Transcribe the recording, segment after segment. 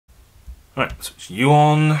Right, switch you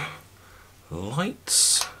on.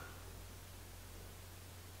 Lights.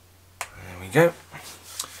 There we go.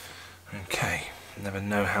 Okay, never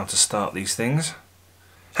know how to start these things.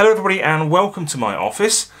 Hello everybody and welcome to my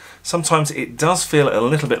office. Sometimes it does feel a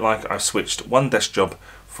little bit like I've switched one desk job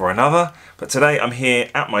for another, but today I'm here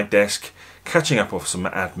at my desk catching up with some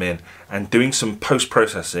admin and doing some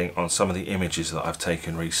post-processing on some of the images that I've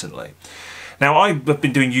taken recently. Now, I've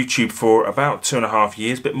been doing YouTube for about 2.5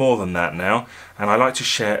 years, a bit more than that now, and I like to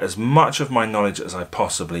share as much of my knowledge as I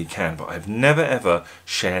possibly can, but I've never ever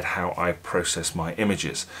shared how I process my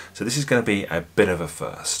images. So this is going to be a bit of a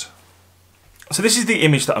first. So this is the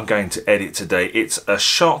image that I'm going to edit today. It's a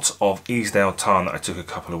shot of Easdale Tarn that I took a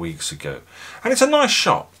couple of weeks ago. And it's a nice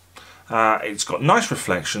shot. It's got nice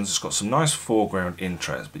reflections, it's got some nice foreground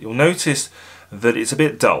interest, but you'll notice that it's a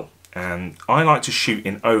bit dull. And I like to shoot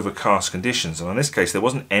in overcast conditions, and in this case there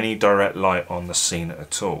wasn't any direct light on the scene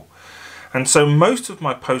at all. And so most of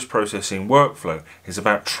my post-processing workflow is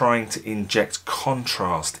about trying to inject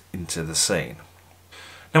contrast into the scene.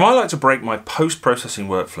 Now, I like to break my post-processing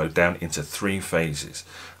workflow down into 3 phases.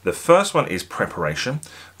 The first one is preparation,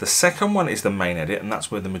 the second one is the main edit, and that's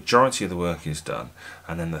where the majority of the work is done,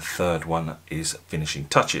 and then the third one is finishing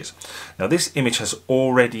touches. Now, this image has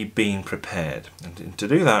already been prepared, and to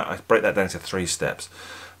do that I break that down into 3 steps.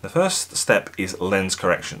 The first step is lens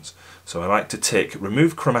corrections. So I like to tick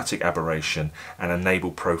remove chromatic aberration and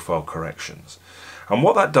enable profile corrections. And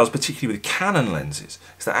what that does, particularly with Canon lenses,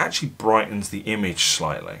 is that actually brightens the image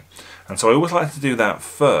slightly. And so I always like to do that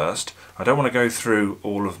first. I don't want to go through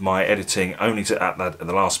all of my editing only to at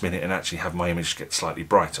the last minute and actually have my image get slightly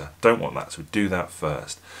brighter. Don't want that, so do that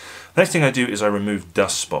first. The next thing I do is I remove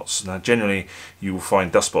dust spots. Now generally you will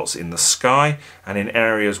find dust spots in the sky and in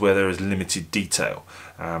areas where there is limited detail.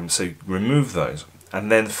 So remove those. And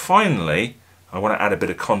then finally I want to add a bit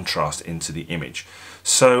of contrast into the image.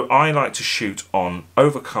 So I like to shoot on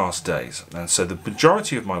overcast days, and so the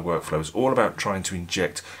majority of my workflow is all about trying to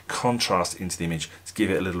inject contrast into the image to give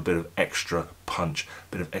it a little bit of extra punch,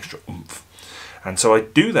 a bit of extra oomph. And so I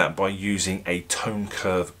do that by using a tone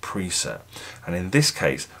curve preset, and in this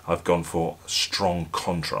case I've gone for strong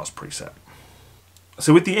contrast preset.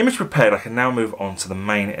 So with the image prepared, I can now move on to the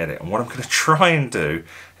main edit, and what I'm going to try and do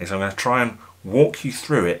is I'm going to try and walk you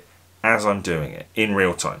through it as I'm doing it in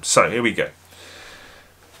real time. So here we go.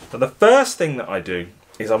 But the first thing that I do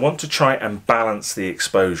is I want to try and balance the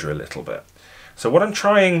exposure a little bit. So what I'm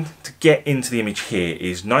trying to get into the image here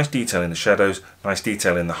is nice detail in the shadows, nice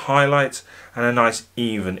detail in the highlights, and a nice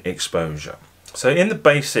even exposure. So in the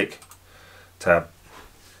basic tab,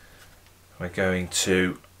 we're going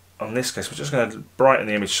to, on this case, we're just going to brighten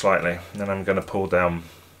the image slightly, and then I'm going to pull down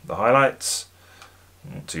the highlights,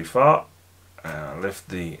 not too far, lift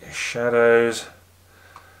the shadows,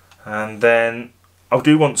 and then I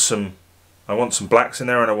want some blacks in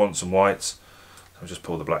there and I want some whites. So I'll just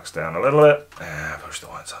pull the blacks down a little bit and push the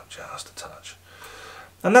whites up just a touch.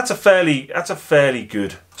 And that's a fairly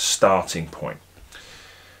good starting point.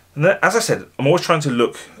 And then, as I said, I'm always trying to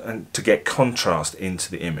look and to get contrast into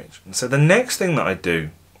the image. And so the next thing that I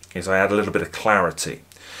do is I add a little bit of clarity.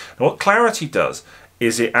 And what clarity does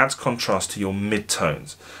is it adds contrast to your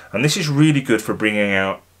mid-tones. And this is really good for bringing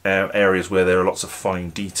out areas where there are lots of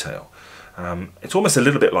fine detail. It's almost a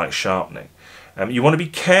little bit like sharpening. You want to be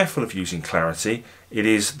careful of using clarity. It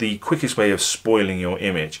is the quickest way of spoiling your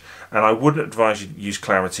image, and I wouldn't advise you to use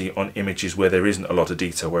clarity on images where there isn't a lot of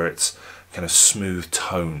detail, where it's kind of smooth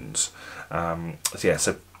tones.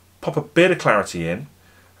 So pop a bit of clarity in,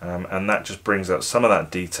 and that just brings out some of that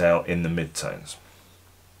detail in the mid-tones.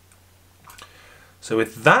 So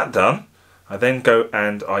with that done, I then go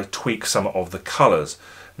and I tweak some of the colours.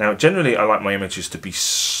 Now generally I like my images to be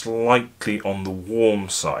slightly on the warm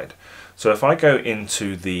side. So if I go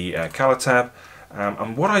into the colour tab,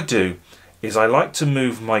 and what I do is I like to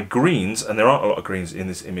move my greens, and there aren't a lot of greens in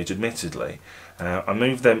this image admittedly, I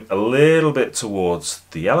move them a little bit towards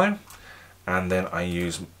the yellow, and then I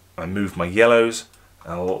move my yellows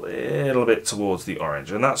a little bit towards the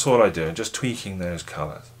orange, and that's all I do, just tweaking those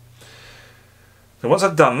colours. So once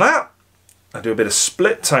I've done that, I do a bit of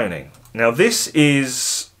split toning. Now this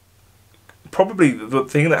is probably the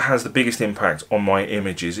thing that has the biggest impact on my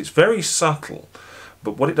images. It's very subtle,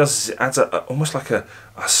 but what it does is it adds almost like a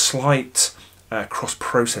slight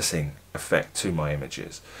cross-processing effect to my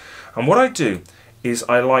images. And what I do is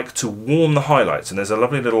I like to warm the highlights, and there's a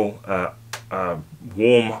lovely little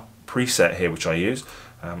warm preset here which I use.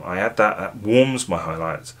 I add that warms my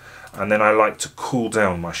highlights, and then I like to cool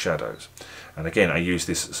down my shadows. And again, I use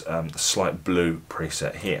this slight blue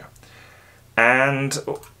preset here. And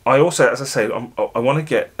I also, as I say, I want to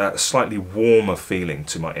get a slightly warmer feeling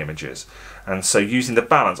to my images. And so using the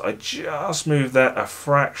balance, I just move that a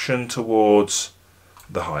fraction towards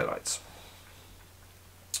the highlights.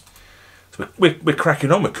 So we're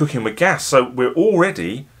cracking on, we're cooking with gas. So we're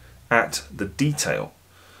already at the detail.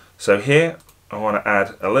 So here I want to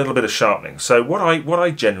add a little bit of sharpening. So what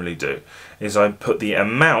I generally do is I put the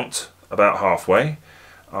amount about halfway.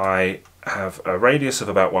 I have a radius of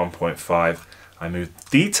about 1.5. I move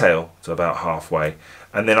detail to about halfway,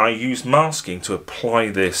 and then I use masking to apply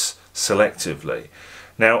this selectively.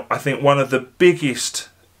 Now, I think one of the biggest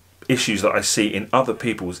issues that I see in other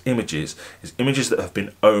people's images is images that have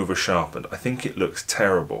been over sharpened. I think it looks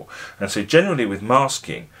terrible. And so generally with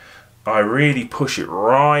masking, I really push it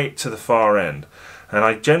right to the far end. And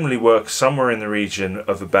I generally work somewhere in the region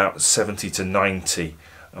of about 70 to 90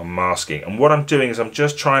 on masking. And what I'm doing is I'm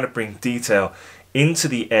just trying to bring detail into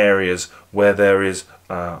the areas where there is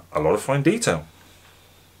a lot of fine detail.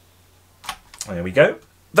 There we go.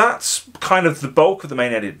 That's kind of the bulk of the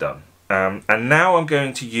main edit done. And now I'm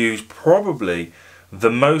going to use probably the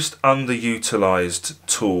most underutilized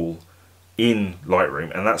tool in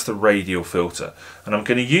Lightroom, and that's the radial filter. And I'm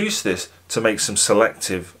going to use this to make some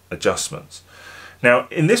selective adjustments. Now,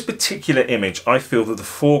 in this particular image, I feel that the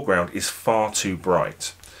foreground is far too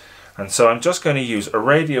bright. And so I'm just going to use a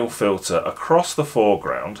radial filter across the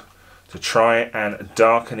foreground to try and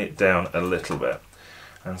darken it down a little bit.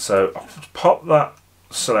 And so I'll pop that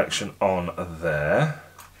selection on there.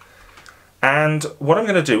 And what I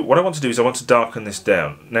want to do is I want to darken this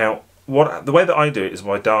down. Now, the way that I do it is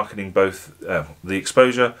by darkening both the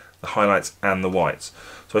exposure, the highlights, and the whites.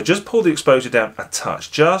 So I just pull the exposure down a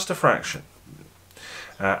touch, just a fraction.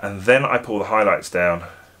 And then I pull the highlights down,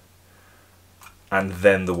 and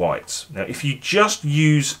then the whites. Now, if you just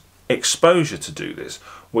use exposure to do this,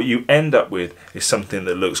 what you end up with is something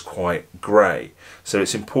that looks quite grey. So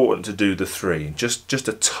it's important to do the three, just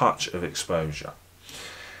a touch of exposure.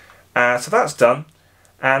 So that's done,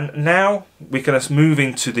 and now we're going to move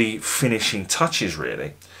into the finishing touches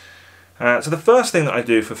really. So the first thing that I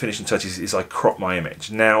do for finishing touches is I crop my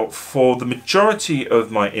image. Now, for the majority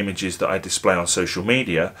of my images that I display on social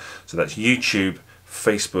media, so that's YouTube,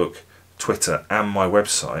 Facebook, Twitter and my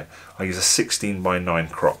website, I use a 16:9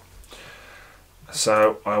 crop.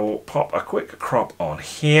 So I will pop a quick crop on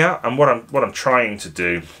here, and what I'm trying to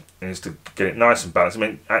do is to get it nice and balanced. I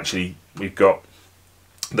mean, actually we've got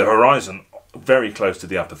the horizon very close to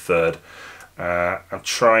the upper third. I'm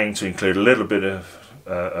trying to include a little bit of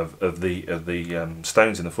the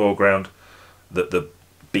stones in the foreground, the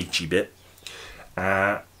beachy bit,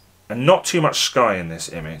 and not too much sky in this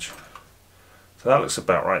image. So that looks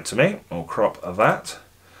about right to me. I'll crop that.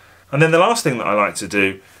 And then the last thing that I like to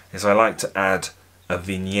do is I like to add a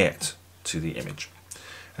vignette to the image.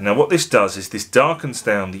 And now what this does is this darkens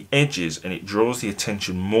down the edges and it draws the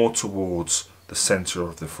attention more towards the center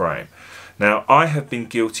of the frame. Now, I have been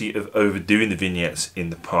guilty of overdoing the vignettes in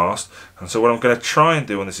the past, and so what I'm going to try and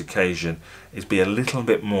do on this occasion is be a little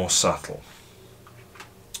bit more subtle.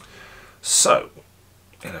 So,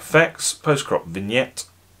 in Effects, Post-Crop Vignette,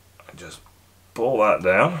 I just pull that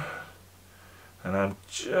down, and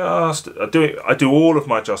I do all of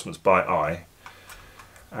my adjustments by eye,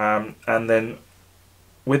 and then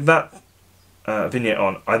with that vignette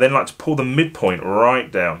on, I then like to pull the midpoint right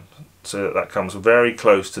down, so that comes very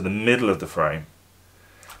close to the middle of the frame,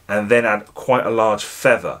 and then add quite a large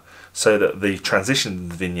feather so that the transition of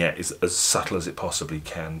the vignette is as subtle as it possibly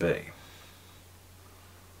can be.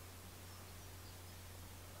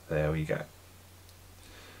 There we go.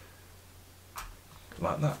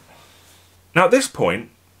 Like that. Now at this point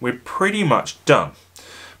we're pretty much done,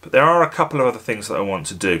 but there are a couple of other things that I want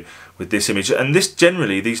to do with this image, and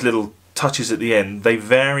these little touches at the end, they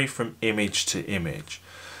vary from image to image.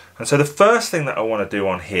 And so the first thing that I want to do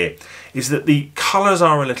on here is that the colours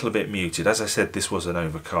are a little bit muted. As I said, this was an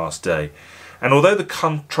overcast day. And although the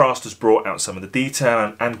contrast has brought out some of the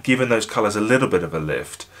detail and given those colours a little bit of a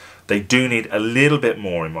lift, they do need a little bit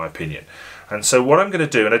more in my opinion. And so what I'm going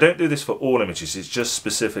to do, and I don't do this for all images, it's just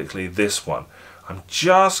specifically this one, I'm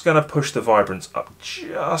just going to push the vibrance up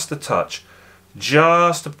just a touch,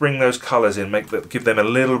 just to bring those colours in, give them a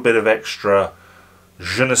little bit of extra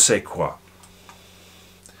je ne sais quoi.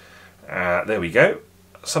 There we go,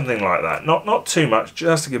 something like that. Not too much,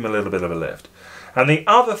 just to give them a little bit of a lift. And the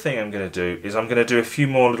other thing I'm going to do is I'm going to do a few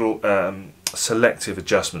more little selective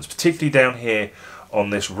adjustments, particularly down here on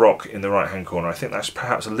this rock in the right hand corner. I think that's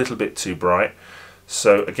perhaps a little bit too bright.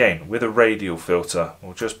 So again, with a radial filter,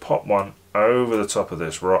 we'll just pop one over the top of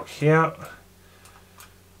this rock here,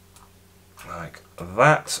 like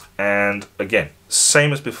that, and again,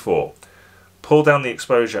 same as before. Pull down the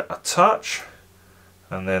exposure a touch,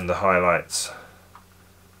 and then the highlights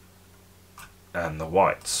and the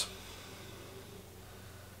whites.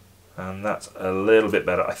 And that's a little bit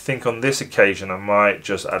better. I think on this occasion I might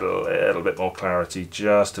just add a little bit more clarity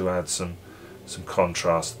just to add some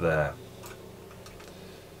contrast there.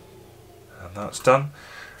 And that's done.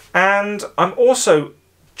 And I'm also,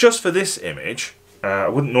 just for this image, I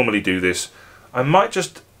wouldn't normally do this, I might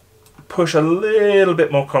just push a little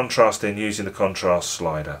bit more contrast in using the contrast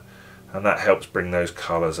slider, and that helps bring those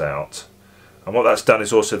colours out. And what that's done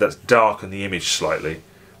is also that's darkened the image slightly,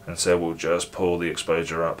 and so we'll just pull the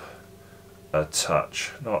exposure up a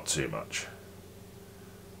touch, not too much.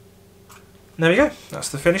 There we go, that's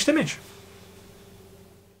the finished image.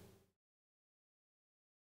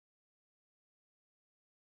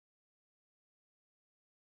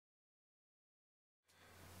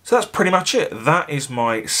 So that's pretty much it. That is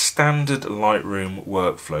my standard Lightroom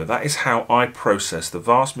workflow. That is how I process the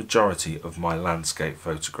vast majority of my landscape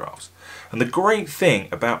photographs. And the great thing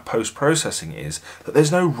about post-processing is that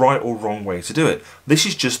there's no right or wrong way to do it. This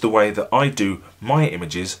is just the way that I do my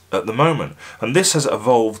images at the moment. And this has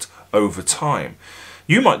evolved over time.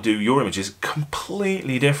 You might do your images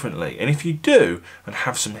completely differently. And if you do, and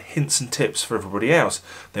have some hints and tips for everybody else,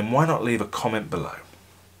 then why not leave a comment below?